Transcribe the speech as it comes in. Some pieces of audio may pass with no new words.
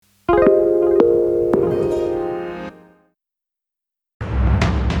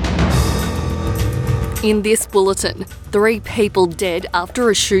In this bulletin, 3 people dead after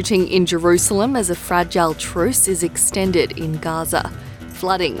a shooting in Jerusalem as a fragile truce is extended in Gaza.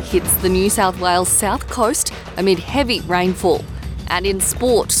 Flooding hits the New South Wales south coast amid heavy rainfall. And in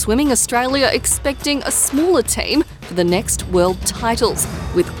sport, Swimming Australia expecting a smaller team for the next world titles.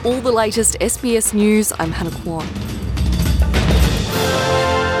 With all the latest SBS News, I'm Hannah Kwan.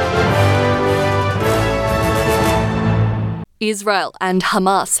 Israel and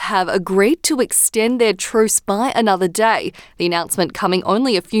Hamas have agreed to extend their truce by another day, the announcement coming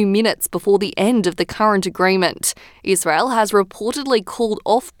only a few minutes before the end of the current agreement. Israel has reportedly called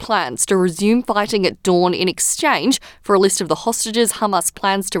off plans to resume fighting at dawn in exchange for a list of the hostages Hamas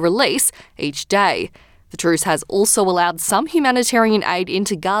plans to release each day. The truce has also allowed some humanitarian aid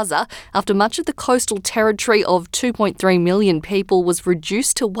into Gaza after much of the coastal territory of 2.3 million people was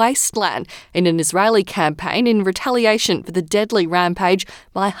reduced to wasteland in an Israeli campaign in retaliation for the deadly rampage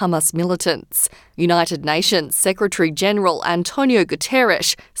by Hamas militants. United Nations Secretary-General Antonio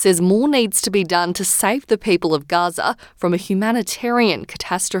Guterres says more needs to be done to save the people of Gaza from a humanitarian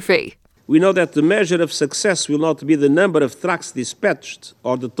catastrophe. We know that the measure of success will not be the number of trucks dispatched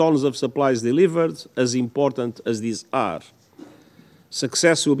or the tons of supplies delivered, as important as these are.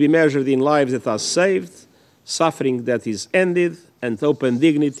 Success will be measured in lives that are saved, suffering that is ended, and hope and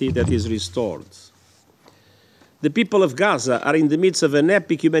dignity that is restored. The people of Gaza are in the midst of an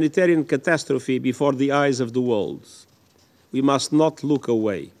epic humanitarian catastrophe before the eyes of the world. We must not look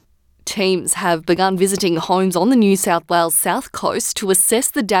away. Teams have begun visiting homes on the New South Wales south coast to assess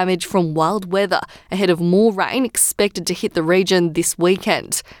the damage from wild weather ahead of more rain expected to hit the region this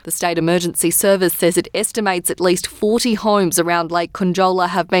weekend. The State Emergency Service says it estimates at least 40 homes around Lake Conjola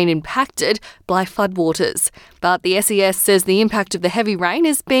have been impacted by floodwaters. But the SES says the impact of the heavy rain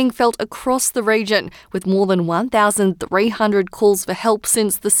is being felt across the region, with more than 1,300 calls for help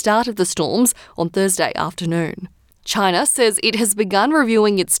since the start of the storms on Thursday afternoon. China says it has begun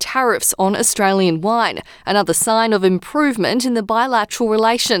reviewing its tariffs on Australian wine, another sign of improvement in the bilateral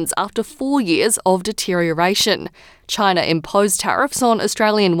relations after 4 years of deterioration. China imposed tariffs on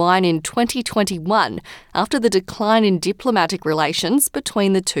Australian wine in 2021 after the decline in diplomatic relations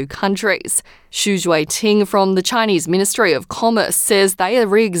between the two countries. Xu Jueting from the Chinese Ministry of Commerce says they are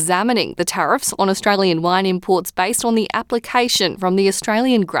re-examining the tariffs on Australian wine imports based on the application from the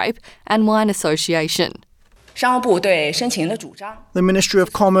Australian Grape and Wine Association. The Ministry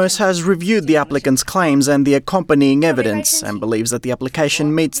of Commerce has reviewed the applicant's claims and the accompanying evidence and believes that the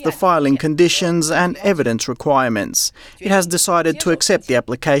application meets the filing conditions and evidence requirements. It has decided to accept the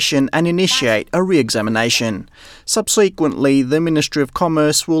application and initiate a re-examination. Subsequently, the Ministry of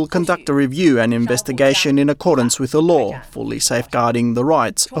Commerce will conduct a review and investigation in accordance with the law, fully safeguarding the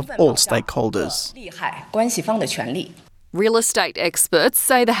rights of all stakeholders. Real estate experts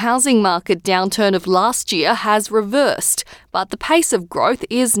say the housing market downturn of last year has reversed, but the pace of growth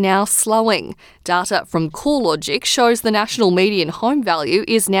is now slowing. Data from CoreLogic shows the national median home value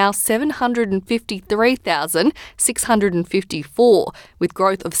is now $753,654, with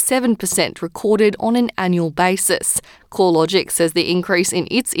growth of 7% recorded on an annual basis. CoreLogic says the increase in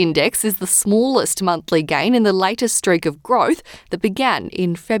its index is the smallest monthly gain in the latest streak of growth that began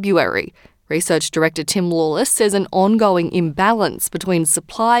in February. Research Director Tim Lawless says an ongoing imbalance between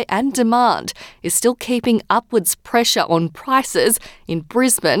supply and demand is still keeping upwards pressure on prices in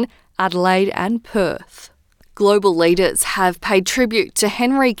Brisbane, Adelaide and Perth. Global leaders have paid tribute to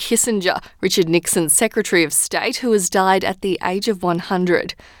Henry Kissinger, Richard Nixon's Secretary of State, who has died at the age of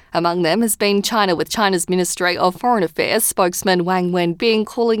 100. Among them has been China, with China's Ministry of Foreign Affairs spokesman Wang Wenbin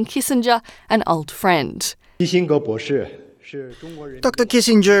calling Kissinger an old friend. Dr.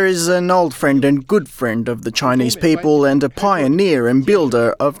 Kissinger is an old friend and good friend of the Chinese people and a pioneer and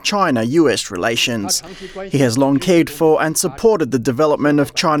builder of China-US relations. He has long cared for and supported the development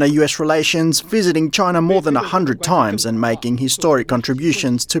of China-US relations, visiting China more than 100 times and making historic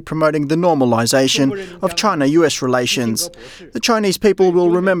contributions to promoting the normalization of China-US relations. The Chinese people will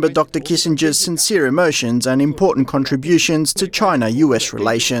remember Dr. Kissinger's sincere emotions and important contributions to China-US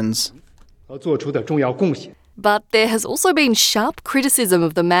relations. But there has also been sharp criticism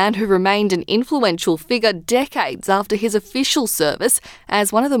of the man who remained an influential figure decades after his official service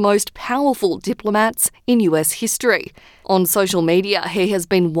as one of the most powerful diplomats in US history. On social media, he has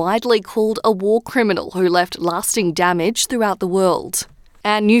been widely called a war criminal who left lasting damage throughout the world.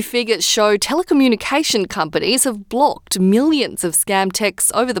 And new figures show telecommunication companies have blocked millions of scam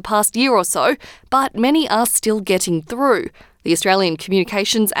texts over the past year or so, but many are still getting through. The Australian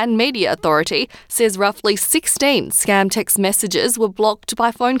Communications and Media Authority says roughly 16 scam text messages were blocked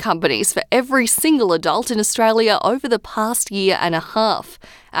by phone companies for every single adult in Australia over the past year and a half.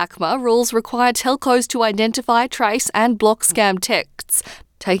 ACMA rules require telcos to identify, trace and block scam texts.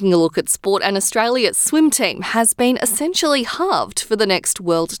 Taking a look at sport, and Australia's swim team has been essentially halved for the next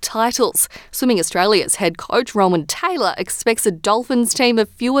world titles. Swimming Australia's head coach Rowan Taylor expects a Dolphins team of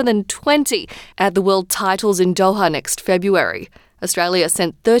fewer than 20 at the world titles in Doha next February. Australia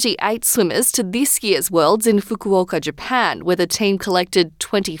sent 38 swimmers to this year's Worlds in Fukuoka, Japan, where the team collected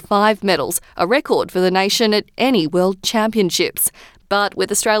 25 medals, a record for the nation at any World Championships. But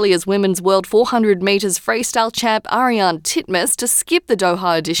with Australia's women's world 400 metres freestyle champ Ariane Titmus to skip the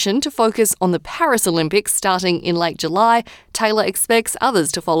Doha edition to focus on the Paris Olympics starting in late July, Taylor expects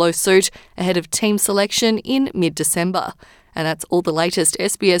others to follow suit ahead of team selection in mid-December. And that's all the latest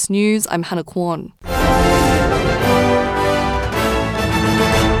SBS News. I'm Hannah Kwan.